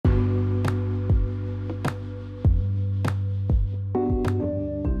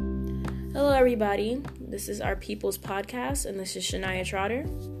everybody. This is our People's Podcast, and this is Shania Trotter,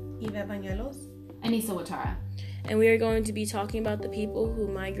 Eva Bañuelos, and Isa Watara. And we are going to be talking about the people who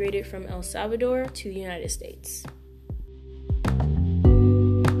migrated from El Salvador to the United States.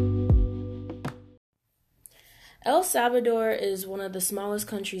 El Salvador is one of the smallest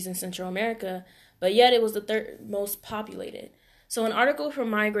countries in Central America, but yet it was the third most populated. So an article from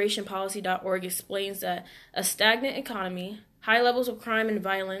migrationpolicy.org explains that a stagnant economy, high levels of crime and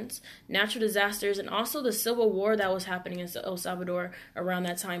violence, natural disasters, and also the civil war that was happening in El Salvador around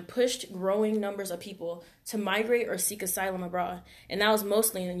that time pushed growing numbers of people to migrate or seek asylum abroad, and that was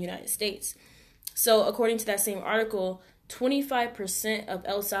mostly in the United States. So according to that same article, 25% of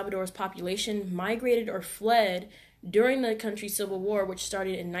El Salvador's population migrated or fled during the country's civil war, which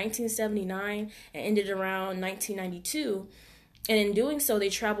started in 1979 and ended around 1992. And in doing so, they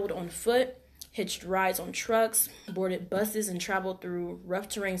traveled on foot, hitched rides on trucks, boarded buses, and traveled through rough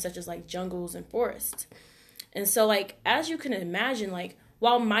terrain such as jungles and forests. And so as you can imagine,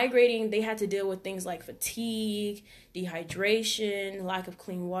 while migrating, they had to deal with things like fatigue, dehydration, lack of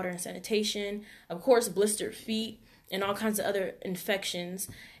clean water and sanitation, of course, blistered feet, and all kinds of other infections.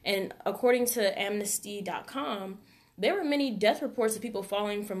 And according to Amnesty.com, there were many death reports of people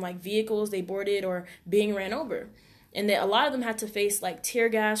falling from vehicles they boarded or being ran over. And that a lot of them had to face tear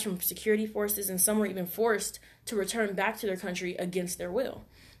gas from security forces, and some were even forced to return back to their country against their will.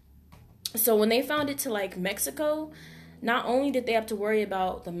 So when they found it to Mexico, not only did they have to worry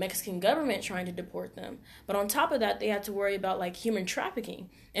about the Mexican government trying to deport them, but on top of that, they had to worry about human trafficking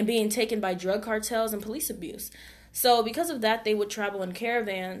and being taken by drug cartels and police abuse. So because of that, they would travel in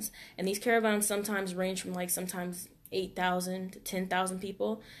caravans, and these caravans sometimes range from sometimes 8,000 to 10,000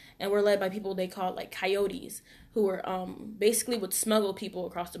 people, and were led by people they called coyotes, who were basically would smuggle people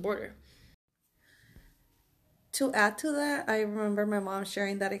across the border. To add to that, I remember my mom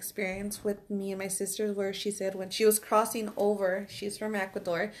sharing that experience with me and my sisters, where she said when she was crossing over, she's from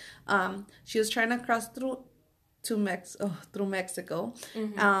Ecuador, she was trying to cross through Mexico,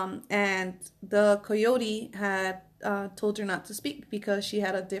 Mm-hmm. And the coyote had told her not to speak because she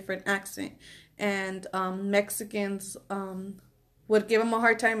had a different accent, and Mexicans would give him a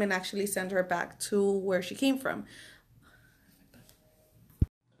hard time and actually send her back to where she came from.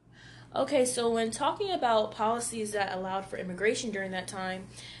 Okay, so when talking about policies that allowed for immigration during that time,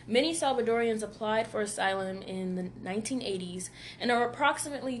 many Salvadorians applied for asylum in the 1980s, and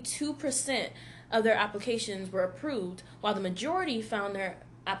approximately 2% of their applications were approved, while the majority found their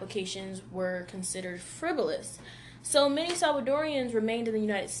applications were considered frivolous. So many Salvadorians remained in the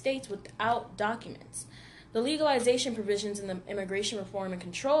United States without documents. The legalization provisions in the Immigration Reform and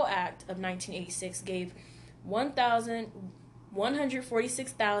Control Act of 1986 gave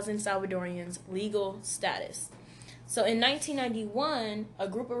 146,000 Salvadorians legal status. So in 1991, a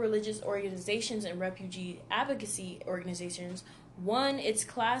group of religious organizations and refugee advocacy organizations won its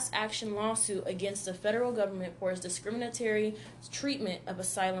class action lawsuit against the federal government for its discriminatory treatment of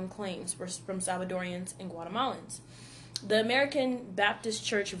asylum claims from Salvadorians and Guatemalans. The American Baptist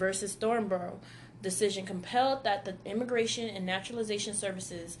Church versus Thornborough decision compelled that the Immigration and Naturalization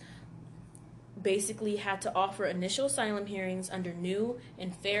Services basically had to offer initial asylum hearings under new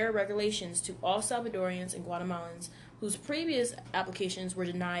and fair regulations to all Salvadorians and Guatemalans whose previous applications were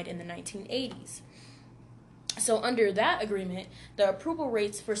denied in the 1980s. So under that agreement, the approval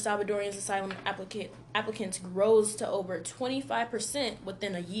rates for Salvadorians asylum applicants rose to over 25%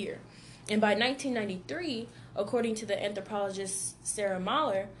 within a year. And by 1993, according to the anthropologist Sarah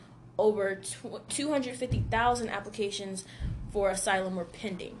Mahler, over 250,000 applications for asylum were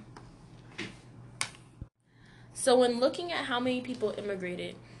pending. So when looking at how many people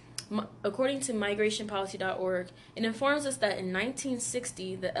immigrated, according to migrationpolicy.org, it informs us that in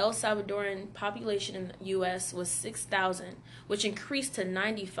 1960, the El Salvadoran population in the U.S. was 6,000, which increased to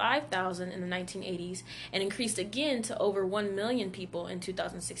 95,000 in the 1980s and increased again to over 1 million people in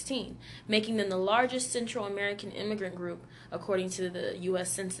 2016, making them the largest Central American immigrant group, according to the U.S.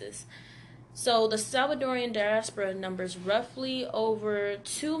 Census. So the Salvadorian diaspora numbers roughly over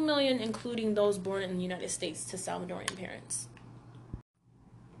 2 million, including those born in the United States to Salvadorian parents.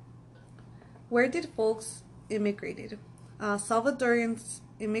 Where did folks immigrated? Salvadorians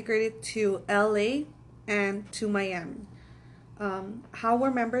immigrated to LA and to Miami. How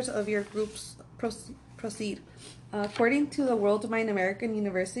were members of your groups proceed? According to the Worldwide American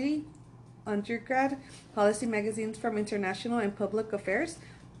University undergrad policy magazines from International and Public Affairs,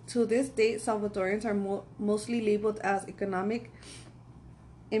 to this date, Salvadorians are mostly labeled as economic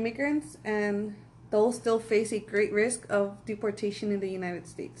immigrants, and those still face a great risk of deportation in the United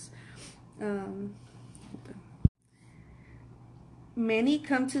States. Many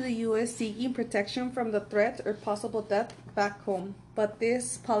come to the U.S. seeking protection from the threat or possible death back home, but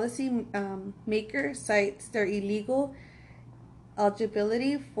this policy maker cites their illegal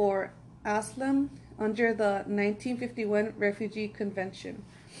eligibility for asylum under the 1951 Refugee Convention.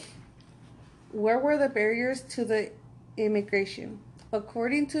 Where were the barriers to the immigration?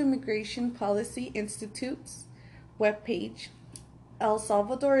 According to Immigration Policy Institute's webpage, El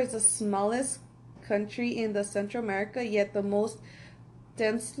Salvador is the smallest country in the Central America, yet the most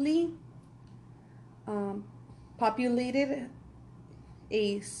densely populated,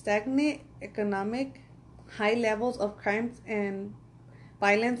 a stagnant economic, high levels of crimes and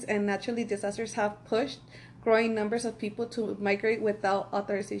violence and naturally disasters have pushed growing numbers of people to migrate without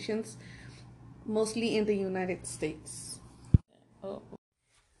authorizations, mostly in the United States.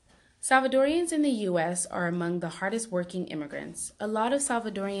 Salvadorians in the U.S. are among the hardest working immigrants. A lot of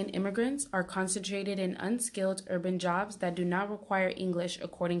Salvadorian immigrants are concentrated in unskilled urban jobs that do not require English,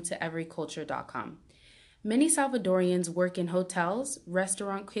 according to everyculture.com. Many Salvadorians work in hotels,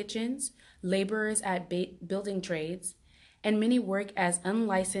 restaurant kitchens, laborers at building trades, and many work as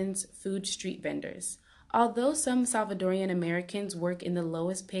unlicensed food street vendors. Although some Salvadorian Americans work in the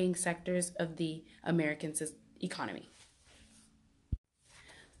lowest paying sectors of the American economy.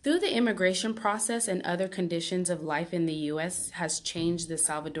 Through the immigration process and other conditions of life in the U.S. has changed the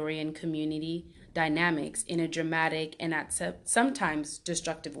Salvadorian community dynamics in a dramatic and at sometimes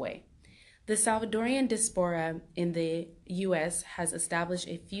destructive way. The Salvadorian diaspora in the U.S. has established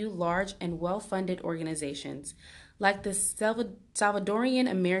a few large and well-funded organizations like the Salvadorian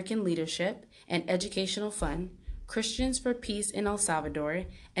American Leadership and Educational Fund, Christians for Peace in El Salvador,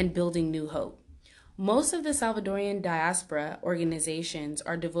 and Building New Hope. Most of the Salvadorian diaspora organizations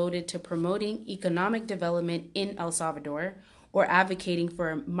are devoted to promoting economic development in El Salvador or advocating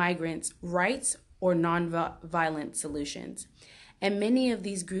for migrants' rights or nonviolent solutions. And many of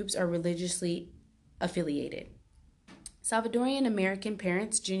these groups are religiously affiliated. Salvadorian American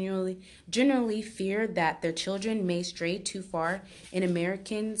parents generally fear that their children may stray too far in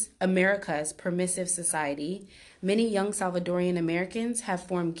America's permissive society. Many young Salvadorian Americans have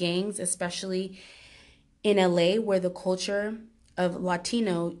formed gangs, especially in LA, where the culture of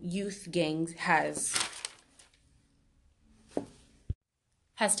Latino youth gangs has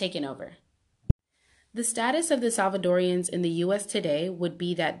taken over. The status of the Salvadorians in the U.S. today would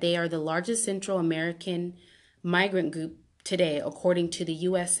be that they are the largest Central American migrant group today, according to the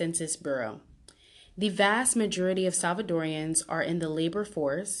U.S. Census Bureau. The vast majority of Salvadorians are in the labor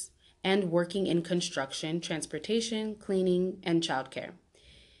force and working in construction, transportation, cleaning, and childcare.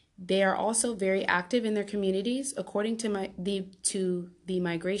 They are also very active in their communities. According to the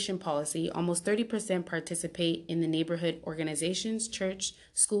migration policy, almost 30% participate in the neighborhood organizations, church,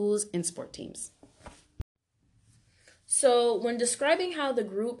 schools, and sport teams. So, when describing how the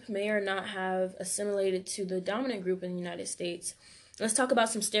group may or not have assimilated to the dominant group in the United States, let's talk about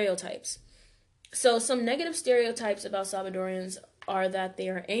some stereotypes. So, some negative stereotypes about Salvadorians are that they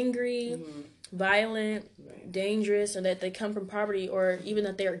are angry, violent, dangerous, or that they come from poverty, or even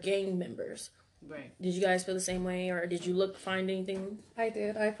that they are gang members. Right. Did you guys feel the same way, or did you find anything? I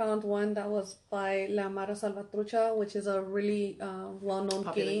did. I found one that was by La Mara Salvatrucha, which is a really well-known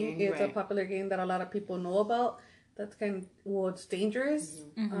gang. It's a popular gang that a lot of people know about. That's it's dangerous.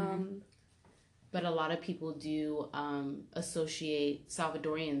 But a lot of people do associate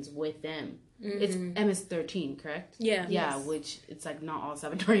Salvadorians with them. It's MS-13, correct? Yeah. Yeah, yes. Which it's like not all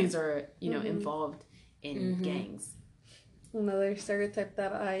Salvadorians are, involved in gangs. Another stereotype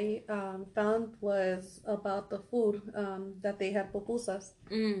that I found was about the food, that they had pupusas.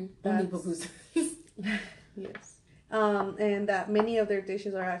 Only pupusas. Yes. And that many of their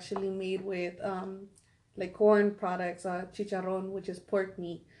dishes are actually made with like corn products, chicharrón, which is pork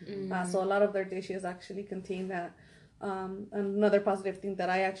meat. So a lot of their dishes actually contain that. Another positive thing that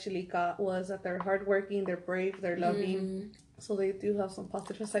I actually got was that they're hardworking, they're brave, they're loving. So they do have some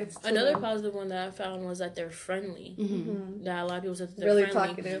positive sides to Another them. positive one that I found was that they're friendly. That a lot of people said that they're really friendly.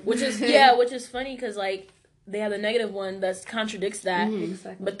 Talkative. Which is funny because like they have a negative one that contradicts that.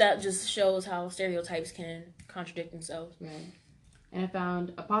 Exactly. But that just shows how stereotypes can contradict themselves. Right. And I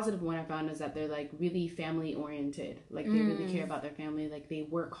found a positive one is that they're like really family oriented. Like they really care about their family. Like they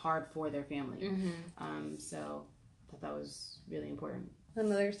work hard for their family. So I thought that was really important.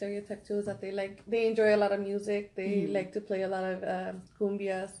 Another stereotype too is that they enjoy a lot of music. They like to play a lot of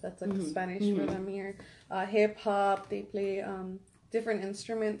cumbias. That's like Spanish for them here. Hip hop. They play different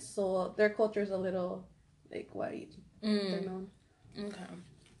instruments. So their culture is a little like white. They're known. Okay.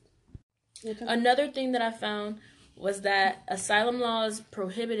 Another thing that I found was that asylum laws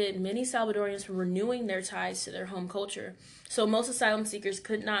prohibited many Salvadorians from renewing their ties to their home culture. So most asylum seekers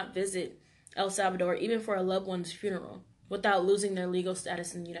could not visit El Salvador even for a loved one's funeral without losing their legal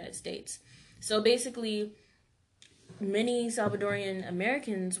status in the United States. So basically, many Salvadorian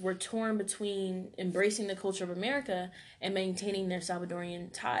Americans were torn between embracing the culture of America and maintaining their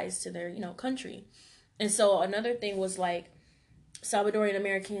Salvadorian ties to their, country. And so another thing was like Salvadorian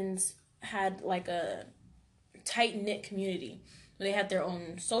Americans had like a tight-knit community. They had their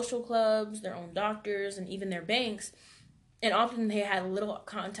own social clubs, their own doctors, and even their banks. And often they had little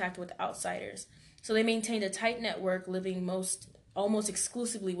contact with outsiders. So they maintained a tight network, living almost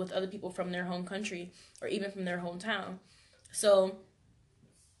exclusively with other people from their home country or even from their hometown. So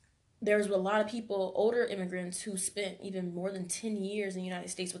there's a lot of people, older immigrants, who spent even more than 10 years in the United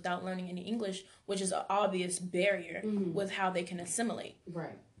States without learning any English, which is an obvious barrier with how they can assimilate.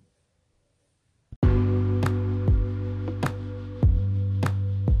 Right.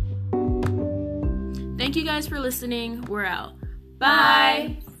 Thank you guys for listening. We're out.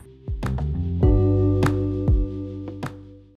 Bye.